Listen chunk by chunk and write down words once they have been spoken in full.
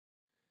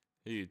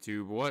Hey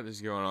YouTube, what is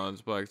going on?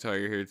 It's Black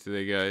Tiger here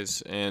today,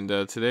 guys, and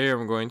today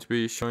I'm going to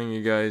be showing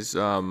you guys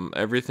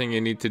everything you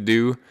need to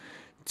do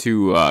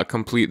to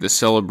complete the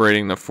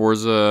Celebrating the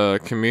Forza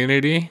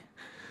community.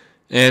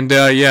 And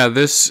yeah,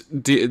 this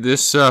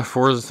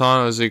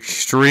Forzathon was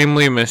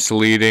extremely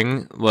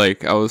misleading.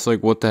 Like, I was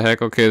like, what the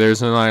heck? Okay,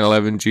 there's a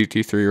 911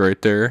 GT3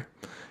 right there.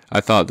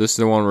 I thought this is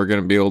the one we're going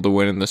to be able to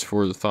win in this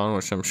Forzathon,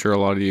 which I'm sure a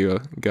lot of you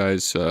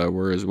guys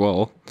were as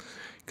well.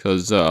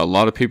 Because a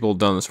lot of people have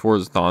done this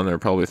Forzathon, they're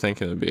probably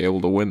thinking to be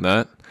able to win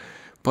that.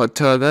 But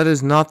that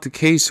is not the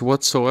case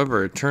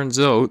whatsoever. It turns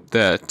out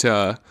that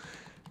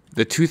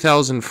the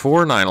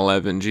 2004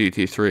 911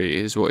 GT3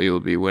 is what you'll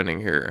be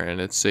winning here.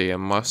 And it's a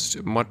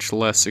much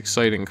less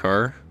exciting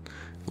car,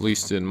 at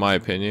least in my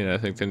opinion. I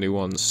think the new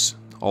one's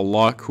a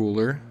lot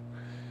cooler.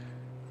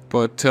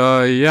 But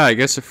yeah, I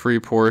guess a free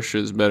Porsche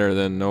is better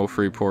than no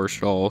free Porsche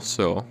at all,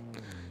 so...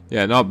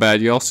 yeah, not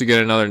bad. You also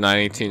get another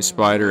 918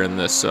 Spider in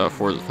this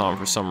Forzathon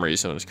for some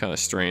reason. It's kind of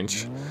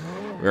strange.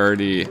 We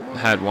already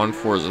had one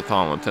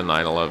Forzathon with the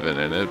 911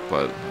 in it,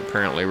 but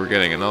apparently we're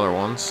getting another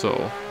one,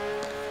 so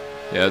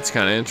yeah, it's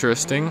kind of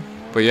interesting.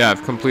 But yeah,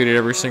 I've completed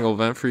every single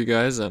event for you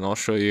guys, and I'll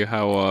show you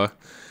how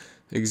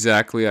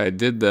exactly I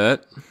did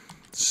that.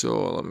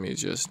 So let me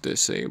just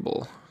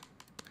disable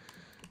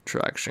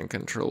traction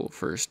control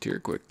first here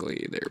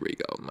quickly. There we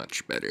go,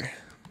 much better.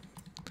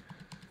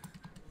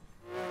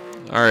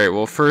 Alright,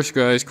 well first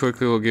guys,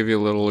 quickly we'll give you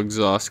a little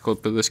exhaust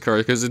clip of this car,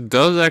 because it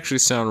does actually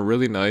sound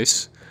really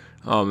nice.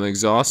 The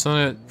exhaust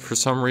on it, for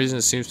some reason,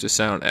 it seems to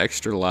sound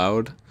extra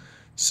loud.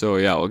 So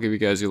yeah, I'll give you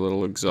guys a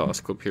little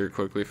exhaust clip here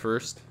quickly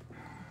first.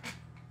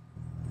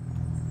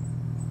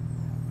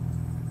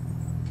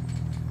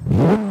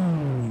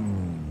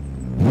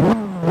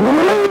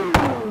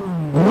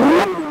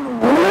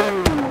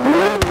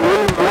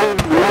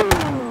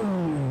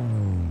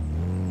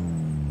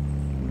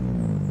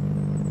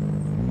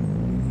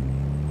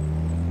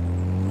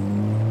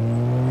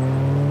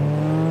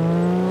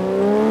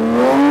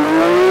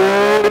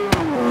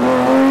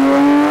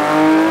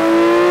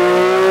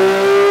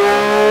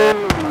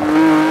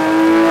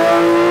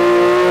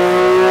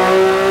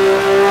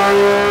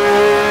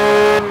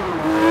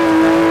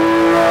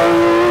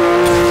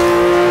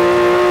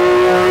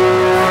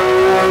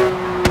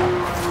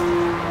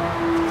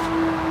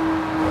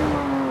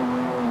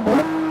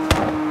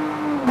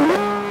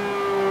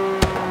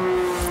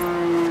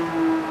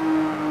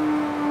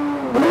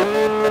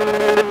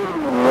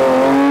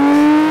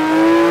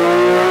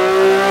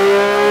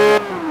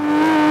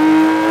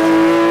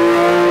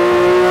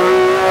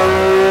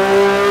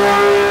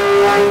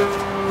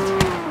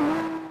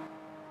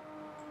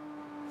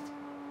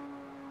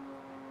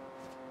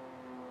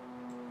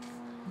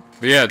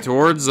 But yeah,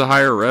 towards the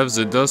higher revs,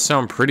 it does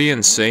sound pretty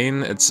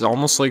insane. It's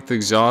almost like the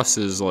exhaust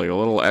is like a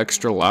little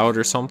extra loud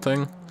or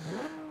something.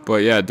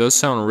 But yeah, it does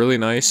sound really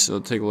nice. So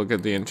take a look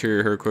at the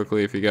interior here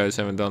quickly if you guys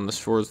haven't done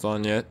this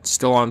Forzathon yet. It's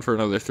still on for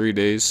another 3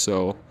 days,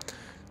 so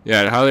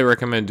yeah, I'd highly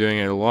recommend doing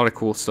it. A lot of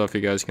cool stuff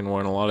you guys can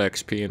win, a lot of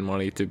XP and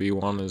money to be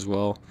won as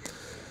well.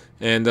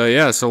 And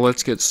yeah, so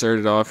let's get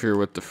started off here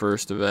with the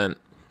first event.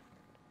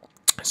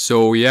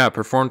 So yeah,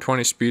 perform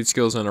 20 speed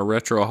skills in a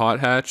retro hot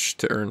hatch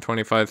to earn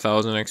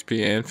 25,000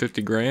 XP and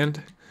 50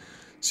 grand.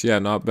 So yeah,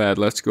 not bad.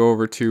 Let's go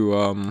over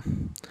to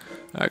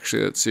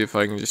actually, let's see if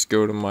I can just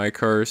go to my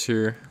cars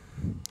here.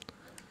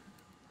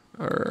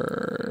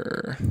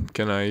 Or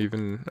can I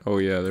even? Oh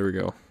yeah, there we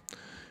go.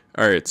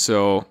 All right,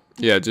 so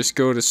yeah, just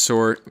go to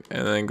sort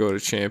and then go to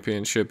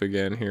championship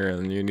again here,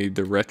 and you need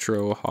the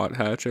retro hot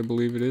hatch, I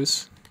believe it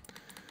is.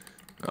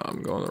 Oh,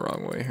 I'm going the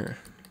wrong way here.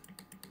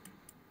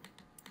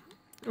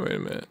 Wait a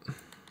minute.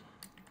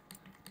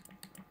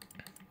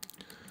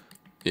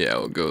 Yeah,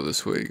 we'll go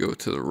this way, go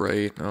to the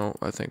right. No,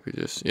 I think we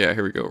just, yeah,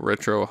 here we go,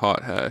 retro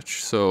hot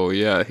hatch. So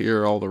yeah,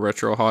 here are all the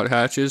retro hot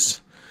hatches.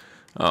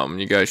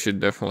 You guys should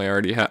definitely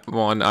already have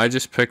one. I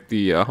just picked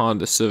the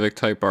Honda Civic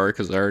Type R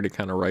because I already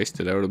kind of riced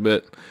it out a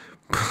bit.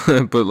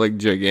 Put like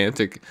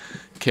gigantic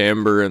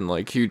camber and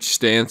like huge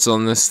stance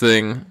on this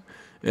thing,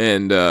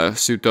 and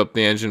souped up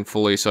the engine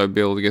fully so I'd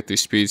be able to get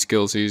these speed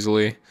skills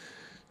easily.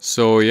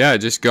 So yeah, I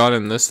just got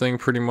in this thing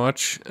pretty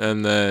much,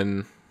 and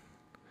then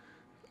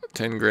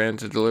 10 grand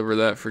to deliver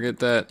that, forget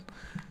that.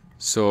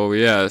 So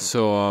yeah,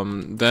 so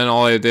then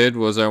all I did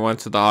was I went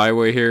to the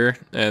highway here,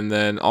 and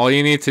then all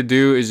you need to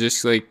do is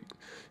just like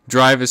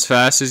drive as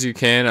fast as you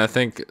can. I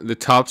think the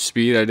top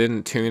speed, I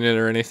didn't tune it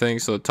or anything,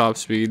 so the top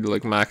speed,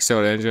 like maxed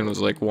out engine, was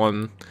like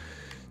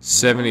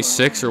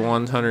 176 or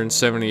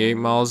 178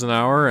 miles an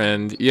hour.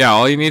 And yeah,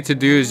 all you need to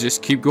do is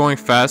just keep going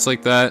fast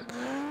like that,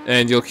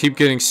 and you'll keep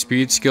getting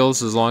speed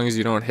skills as long as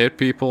you don't hit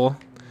people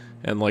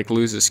and like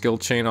lose a skill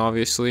chain,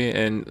 obviously.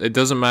 And it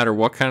doesn't matter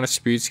what kind of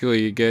speed skill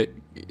you get,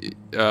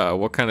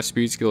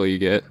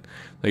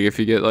 like if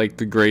you get like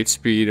the great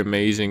speed,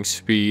 amazing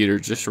speed, or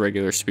just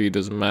regular speed,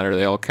 doesn't matter,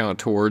 they all count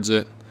towards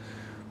it.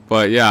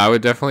 But yeah, I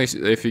would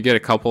definitely, if you get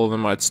a couple of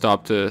them, I'd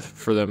stop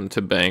for them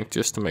to bank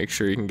just to make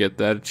sure you can get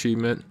that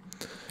achievement.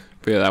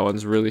 But yeah, that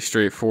one's really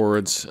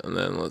straightforward. And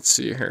then let's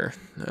see here.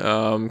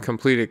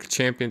 Complete a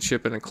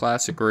championship in a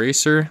classic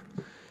racer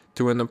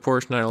to win the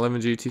Porsche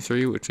 911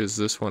 GT3, which is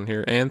this one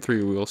here, and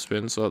 3-wheel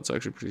spin, so that's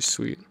actually pretty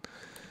sweet.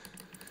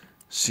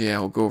 So yeah,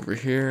 we'll go over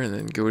here and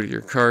then go to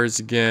your cars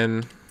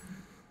again,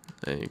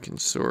 and you can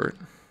sort.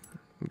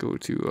 Go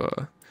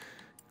to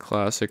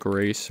classic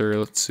racer.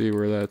 Let's see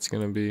where that's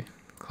gonna be.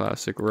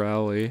 Classic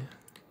rally.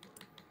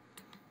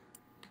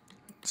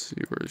 Let's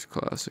see, where's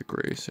classic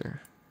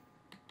racer.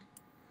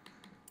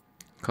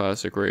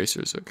 Classic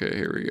racers. Okay,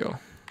 here we go.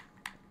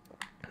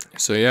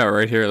 So yeah,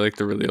 right here, like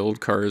the really old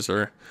cars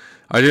are.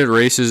 I did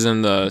races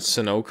in the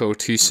Sunoco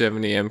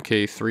 270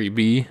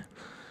 MK3B.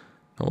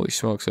 Holy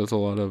smokes, that's a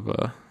lot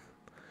of.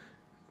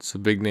 It's a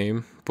big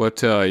name,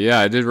 but yeah,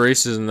 I did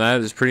races in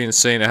that. It's pretty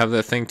insane. I have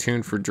that thing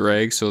tuned for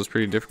drag, so it's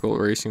pretty difficult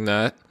racing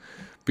that.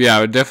 But yeah,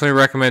 I would definitely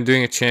recommend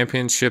doing a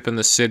championship in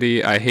the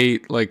city. I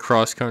hate like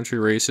cross-country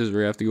races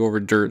where you have to go over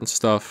dirt and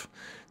stuff.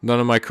 None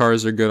of my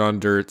cars are good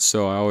on dirt,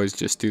 so I always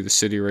just do the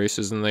city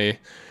races, and I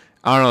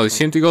don't know, they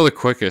seem to go the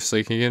quickest.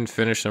 Like, you can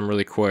finish them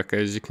really quick.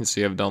 As you can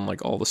see, I've done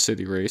like all the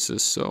city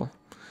races, so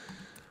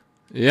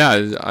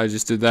yeah, I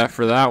just did that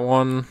for that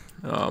one.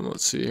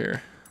 Let's see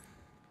here.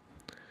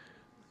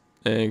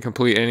 And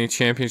complete any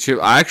championship.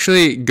 I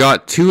actually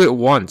got 2 at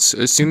once.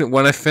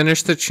 When I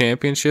finished the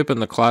championship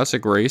in the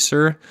classic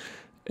racer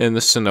in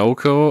the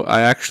Sunoco, I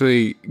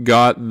actually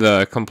got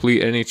the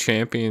complete any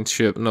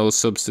championship no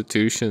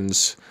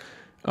substitutions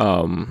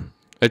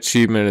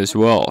achievement as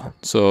well.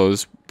 So it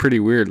was pretty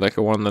weird. Like,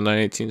 I won the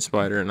 918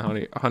 Spider and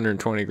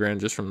 120 grand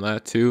just from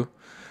that too.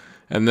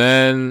 And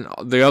then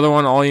the other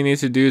one, all you need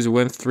to do is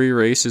win 3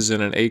 races in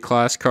an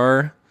A-class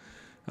car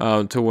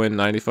to win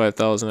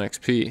 95,000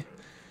 XP.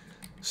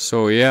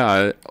 So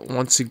yeah,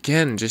 once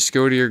again, just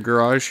go to your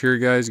garage here,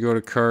 guys. Go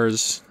to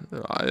cars.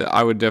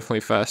 I would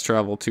definitely fast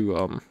travel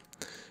to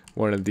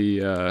one of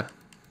the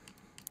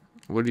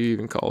what do you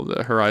even call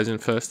the Horizon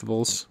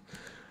festivals,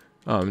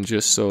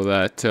 just so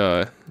that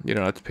you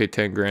don't have to pay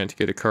 10 grand to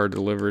get a car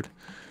delivered.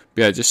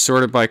 But yeah, just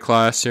sort it by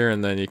class here,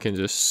 and then you can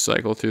just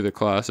cycle through the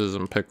classes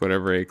and pick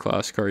whatever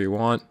A-class car you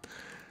want.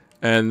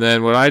 And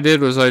then what I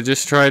did was I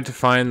just tried to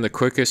find the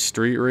quickest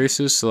street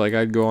races. So like,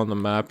 I'd go on the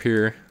map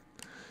here.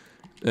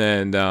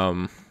 And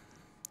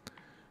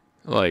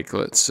like,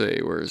 let's say,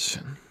 where's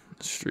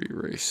street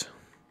race?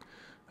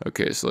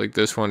 Okay, so like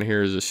this one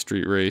here is a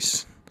street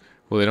race.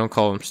 Well, they don't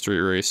call them street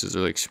races,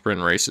 they're like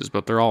sprint races,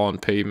 but they're all on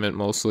pavement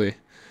mostly.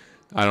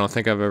 I don't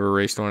think I've ever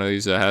raced one of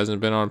these that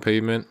hasn't been on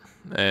pavement.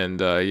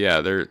 And yeah,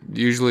 they're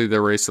usually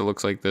the race that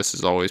looks like this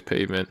is always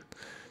pavement.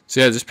 So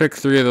yeah, just pick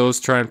 3 of those.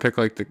 Try and pick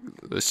like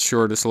the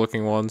shortest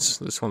looking ones.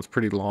 This one's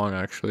pretty long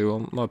actually.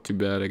 Well, not too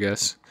bad, I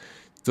guess.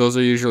 Those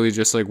are usually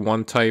just like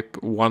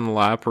one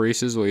lap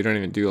races. Well, you don't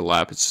even do a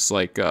lap. It's just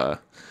like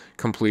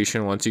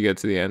completion. Once you get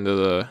to the end of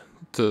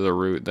the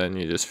route, then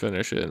you just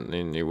finish it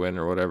and you win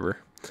or whatever.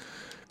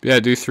 But yeah,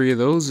 do 3 of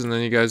those, and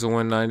then you guys will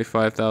win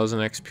 95,000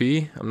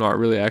 XP. I'm not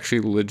really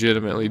actually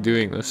legitimately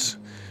doing this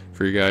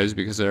for you guys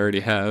because I already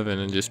have,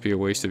 and it'd just be a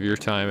waste of your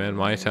time and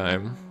my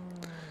time.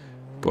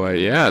 But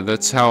yeah,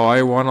 that's how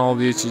I won all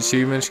these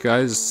achievements,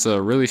 guys. It's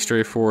really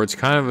straightforward. It's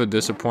kind of a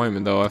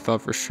disappointment though. I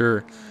thought for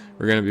sure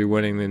we're going to be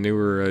winning the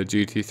newer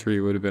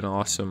GT3. Would have been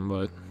awesome,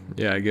 but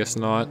yeah, I guess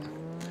not.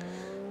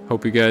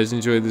 Hope you guys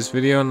enjoyed this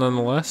video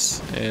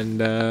nonetheless, and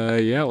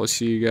yeah, we'll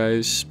see you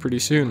guys pretty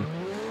soon.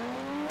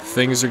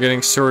 Things are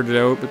getting sorted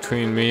out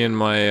between me and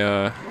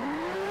my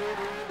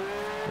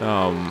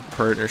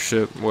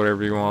partnership,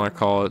 whatever you want to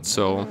call it,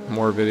 so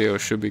more videos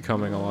should be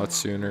coming a lot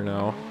sooner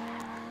now.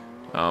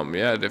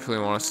 Yeah, I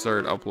definitely want to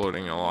start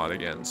uploading a lot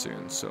again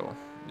soon, so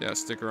yeah,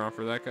 stick around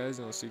for that, guys,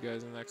 and I'll see you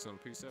guys in the next one.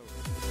 Peace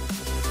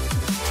out.